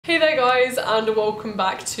Hey there guys, and welcome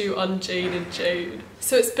back to UnJaded Jade.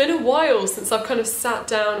 So it's been a while since I've kind of sat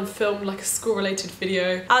down and filmed like a school related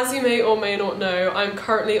video. As you may or may not know, I'm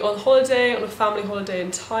currently on holiday, on a family holiday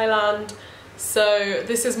in Thailand. So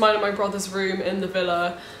this is mine and my brother's room in the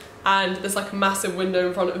villa, and there's like a massive window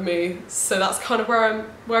in front of me. So that's kind of where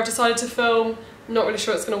I've decided to film. I'm not really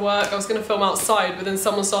sure it's gonna work. I was gonna film outside, but then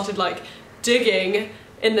someone started like digging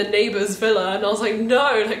in the neighbour's villa and I was like,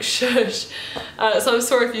 no, like shush. So I'm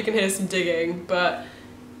sorry if you can hear some digging, but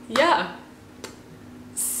yeah.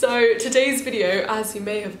 So today's video, as you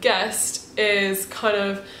may have guessed, is kind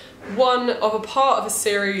of one of a part of a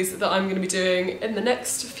series that I'm going to be doing in the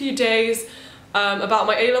next few days about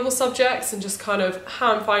my A-level subjects and just kind of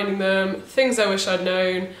how I'm finding them, things I wish I'd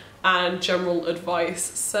known, and general advice.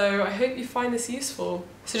 So I hope you find this useful.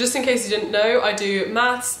 So just in case you didn't know, I do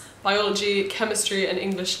maths, biology, chemistry and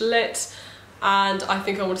English lit, and I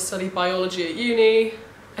think I want to study biology at uni.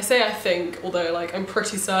 I say I think, although like I'm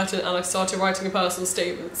pretty certain, and I've started writing a personal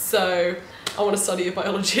statement, so I want to study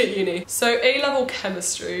biology at uni. So A-level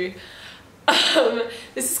chemistry.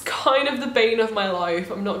 This is kind of the bane of my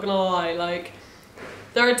life, I'm not gonna lie. Like,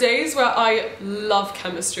 there are days where I love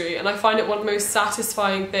chemistry and I find it one of the most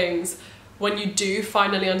satisfying things when you do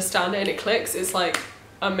finally understand it and it clicks. It's like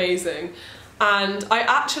amazing. And I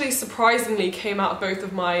actually surprisingly came out of both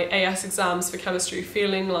of my AS exams for chemistry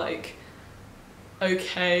feeling like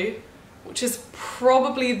okay, which is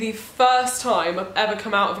probably the first time I've ever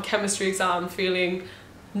come out of a chemistry exam feeling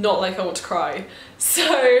not like I want to cry.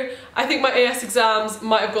 So I think my AS exams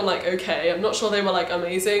might have gone like okay. I'm not sure they were like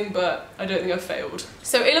amazing, but I don't think I failed.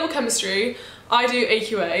 So A-level chemistry, I do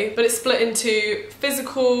AQA, but it's split into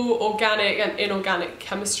physical, organic and inorganic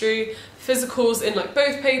chemistry. Physical's in like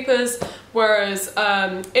both papers, whereas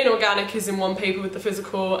inorganic is in one paper with the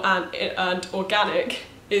physical and organic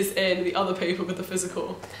is in the other paper with the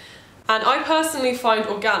physical. And I personally find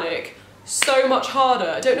organic so much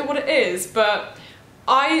harder. I don't know what it is, but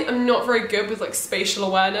I am not very good with like spatial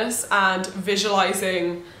awareness and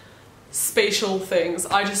visualizing spatial things.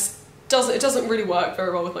 It doesn't really work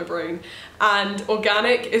very well with my brain. And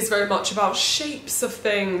organic is very much about shapes of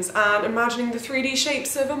things and imagining the 3D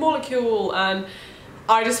shapes of a molecule, and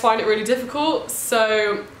I just find it really difficult.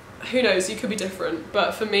 So who knows, you could be different,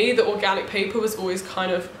 but for me the organic paper was always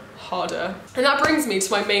kind of harder. And that brings me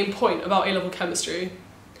to my main point about A-level chemistry.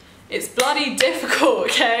 It's bloody difficult,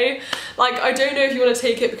 okay? Like, I don't know if you want to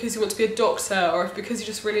take it because you want to be a doctor or if because you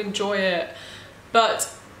just really enjoy it,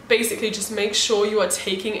 but basically just make sure you are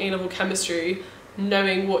taking A-level chemistry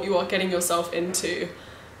knowing what you are getting yourself into.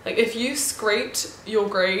 Like, if you scraped your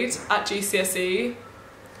grade at GCSE,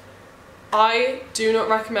 I do not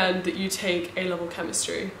recommend that you take A-level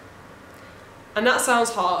chemistry. And that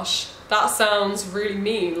sounds harsh, that sounds really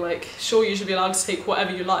mean, like sure you should be allowed to take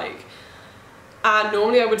whatever you like. And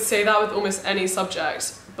normally I would say that with almost any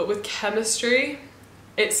subject, but with chemistry,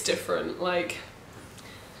 it's different. Like,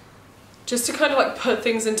 just to kind of like put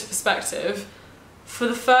things into perspective, for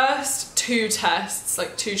the first two tests,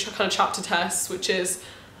 like two kind of chapter tests, which is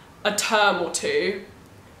a term or two,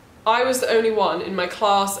 I was the only one in my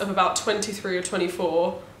class of about 23 or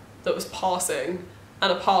 24 that was passing,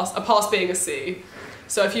 and a pass being a C.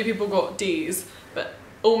 So a few people got Ds, but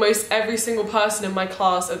almost every single person in my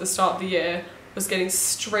class at the start of the year was getting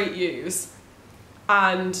straight U's,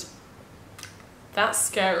 and that's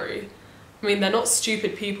scary. I mean, they're not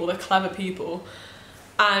stupid people, they're clever people.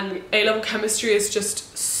 And A-level chemistry is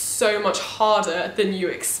just so much harder than you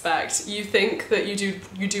expect. You think that you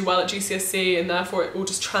do well at GCSE and therefore it will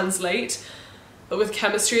just translate. But with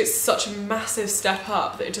chemistry, it's such a massive step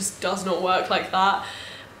up that it just does not work like that.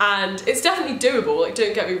 And it's definitely doable, like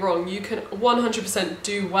don't get me wrong, you can 100%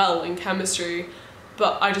 do well in chemistry,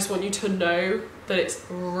 but I just want you to know that it's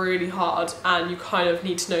really hard and you kind of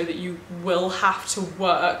need to know that you will have to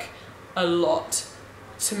work a lot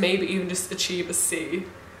to maybe even just achieve a C.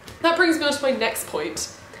 That brings me on to my next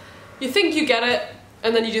point. You think you get it,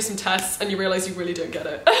 and then you do some tests and you realise you really don't get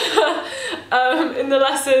it. In the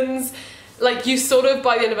lessons, like you sort of,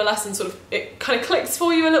 by the end of a lesson, sort of, it kind of clicks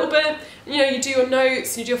for you a little bit. You know, you do your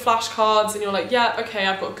notes, you do your flashcards, and you're like, yeah, okay,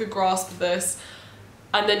 I've got a good grasp of this.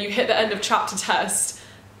 And then you hit the end of chapter test,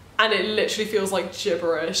 and it literally feels like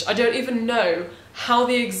gibberish. I don't even know how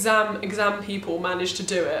the exam people managed to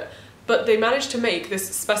do it, but they managed to make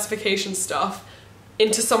this specification stuff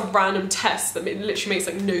into some random test that literally makes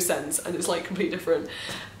like no sense and it's like completely different.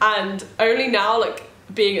 And only now, like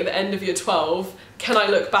being at the end of year 12, can I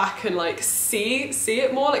look back and like see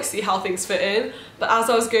it more, like see how things fit in. But as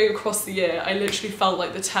I was going across the year, I literally felt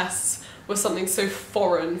like the tests was something so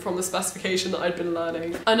foreign from the specification that I'd been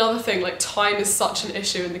learning. Another thing, like time is such an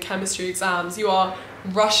issue in the chemistry exams. You are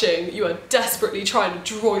rushing, you are desperately trying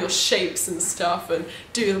to draw your shapes and stuff and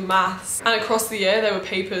do the maths. And across the year there were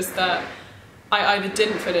papers that I either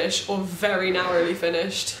didn't finish or very narrowly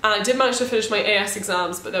finished. And I did manage to finish my AS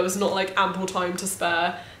exams, but there was not like ample time to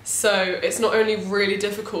spare. So it's not only really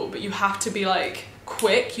difficult, but you have to be like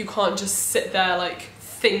quick. You can't just sit there like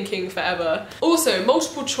thinking forever. Also,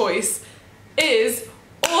 multiple choice is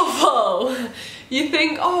awful. You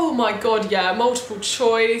think, oh my god, yeah, multiple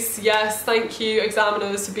choice, yes, thank you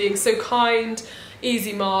examiners for being so kind,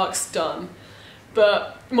 easy marks, done.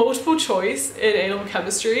 But multiple choice in A-level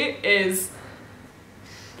chemistry is,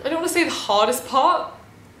 I don't want to say the hardest part,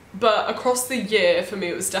 but across the year for me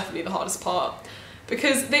it was definitely the hardest part.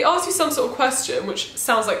 Because they ask you some sort of question which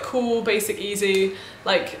sounds like cool, basic, easy,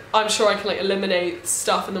 like I'm sure I can like eliminate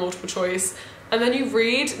stuff in the multiple choice, and then you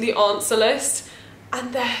read the answer list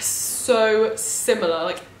and they're so similar.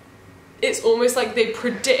 Like it's almost like they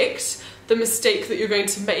predict the mistake that you're going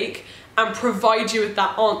to make and provide you with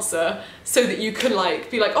that answer so that you can like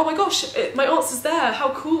be like, oh my gosh, my answer's there,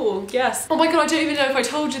 how cool, yes. Oh my god, I don't even know if I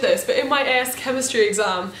told you this, but in my AS chemistry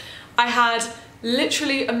exam I had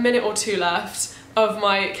literally a minute or two left of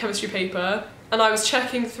my chemistry paper and I was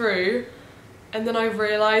checking through and then I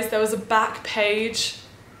realised there was a back page.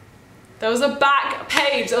 There was a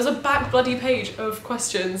back bloody page of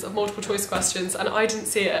questions, of multiple choice questions, and I didn't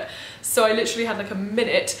see it. So I literally had like a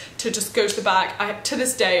minute to just go to the back. To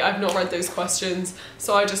this day, I've not read those questions,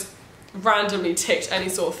 so I just randomly ticked any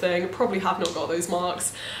sort of thing. Probably have not got those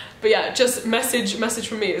marks. But yeah, just message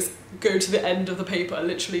from me is go to the end of the paper,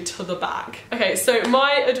 literally to the back. Okay, so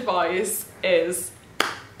my advice is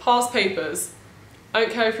past papers. I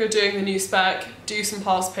don't care if you're doing the new spec, do some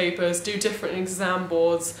past papers, do different exam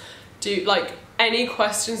boards, do like any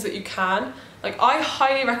questions that you can. Like I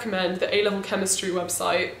highly recommend the A-level chemistry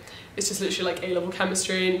website. It's just literally like A-level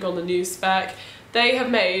chemistry and you go on the new spec. They have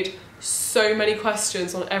made so many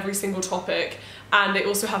questions on every single topic, and they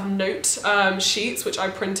also have note sheets which I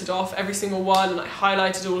printed off every single one and I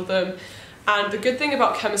highlighted all of them. And the good thing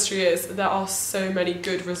about chemistry is there are so many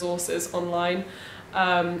good resources online,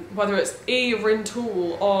 whether it's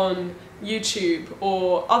eRintool on YouTube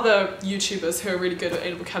or other YouTubers who are really good at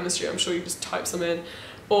A-level chemistry. I'm sure you just type some in,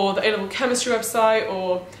 or the A-level chemistry website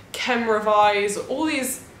or ChemRevise, all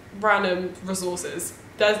these random resources.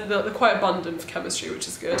 They're quite abundant for chemistry, which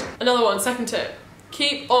is good. Another one, second tip,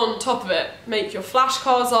 keep on top of it. Make your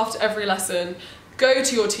flashcards after every lesson. Go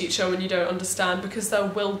to your teacher when you don't understand, because there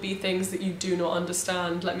will be things that you do not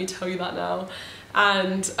understand, let me tell you that now.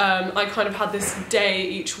 And I kind of had this day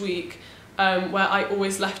each week where I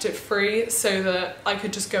always left it free so that I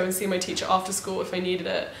could just go and see my teacher after school if I needed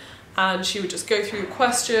it, and she would just go through the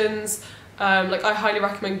questions. Like I highly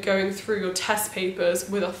recommend going through your test papers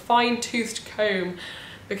with a fine-toothed comb,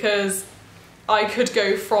 because I could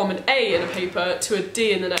go from an A in a paper to a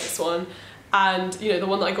D in the next one, and you know, the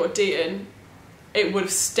one that I got a D in, it would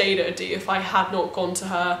have stayed at a D if I had not gone to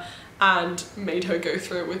her and made her go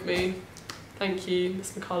through it with me. Thank you,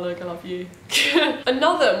 Miss McCullough, I love you.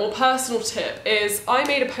 Another more personal tip is I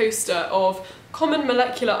made a poster of common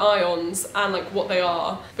molecular ions and like what they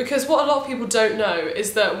are, because what a lot of people don't know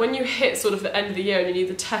is that when you hit sort of the end of the year and you need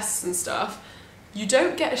the tests and stuff, you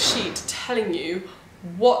don't get a sheet telling you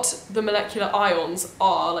what the molecular ions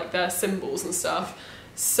are, like their symbols and stuff.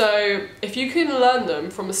 So if you can learn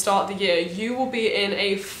them from the start of the year, you will be in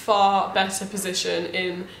a far better position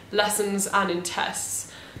in lessons and in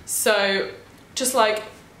tests. So just like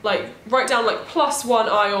write down like +1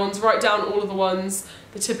 ions, write down all of the ones,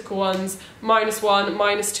 the typical ones, -1,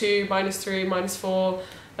 -2, -3, -4,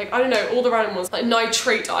 like I don't know, all the random ones, like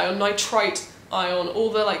nitrate ion, nitrite ion, all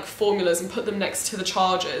the like formulas, and put them next to the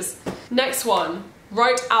charges. Next one,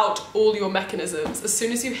 write out all your mechanisms. As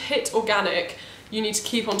soon as you hit organic, you need to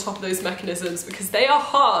keep on top of those mechanisms, because they are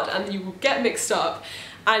hard and you will get mixed up,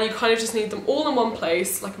 and you kind of just need them all in one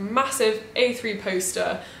place, like a massive A3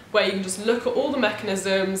 poster where you can just look at all the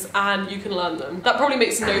mechanisms and you can learn them. That probably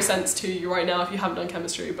makes no sense to you right now if you haven't done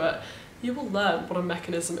chemistry, but you will learn what a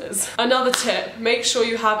mechanism is. Another tip, make sure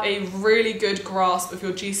you have a really good grasp of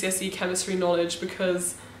your GCSE chemistry knowledge,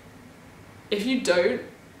 because if you don't,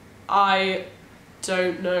 I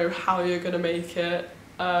don't know how you're gonna make it.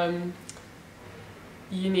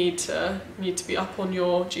 You need to be up on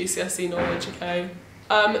your GCSE knowledge, okay?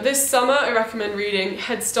 This summer I recommend reading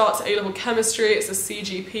Head Start to A-Level Chemistry. It's a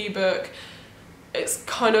CGP book. It's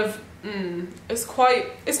kind of,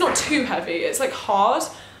 it's not too heavy, it's like hard,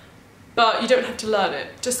 but you don't have to learn it.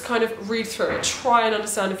 Just kind of read through it, try and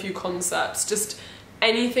understand a few concepts, just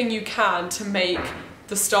anything you can to make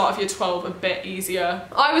the start of year 12 a bit easier.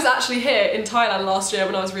 I was actually here in Thailand last year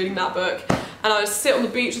when I was reading that book, and I would sit on the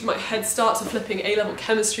beach with my head start to flipping A-level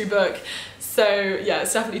chemistry book. So yeah,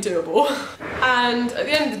 it's definitely doable. And at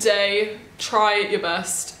the end of the day, try your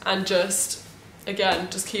best and just, again,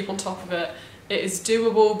 just keep on top of it. It is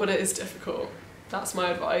doable, but it is difficult. That's my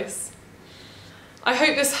advice. I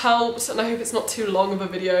hope this helped, and I hope it's not too long of a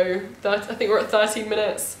video. I think we're at 13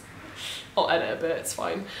 minutes. I'll edit a bit, it's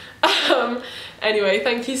fine. Anyway,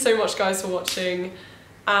 thank you so much guys for watching,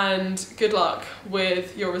 and good luck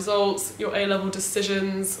with your results, your A-level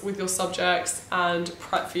decisions with your subjects, and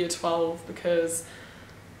prep for year 12, because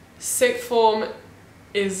sixth form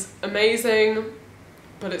is amazing,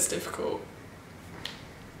 but it's difficult.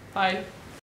 Bye.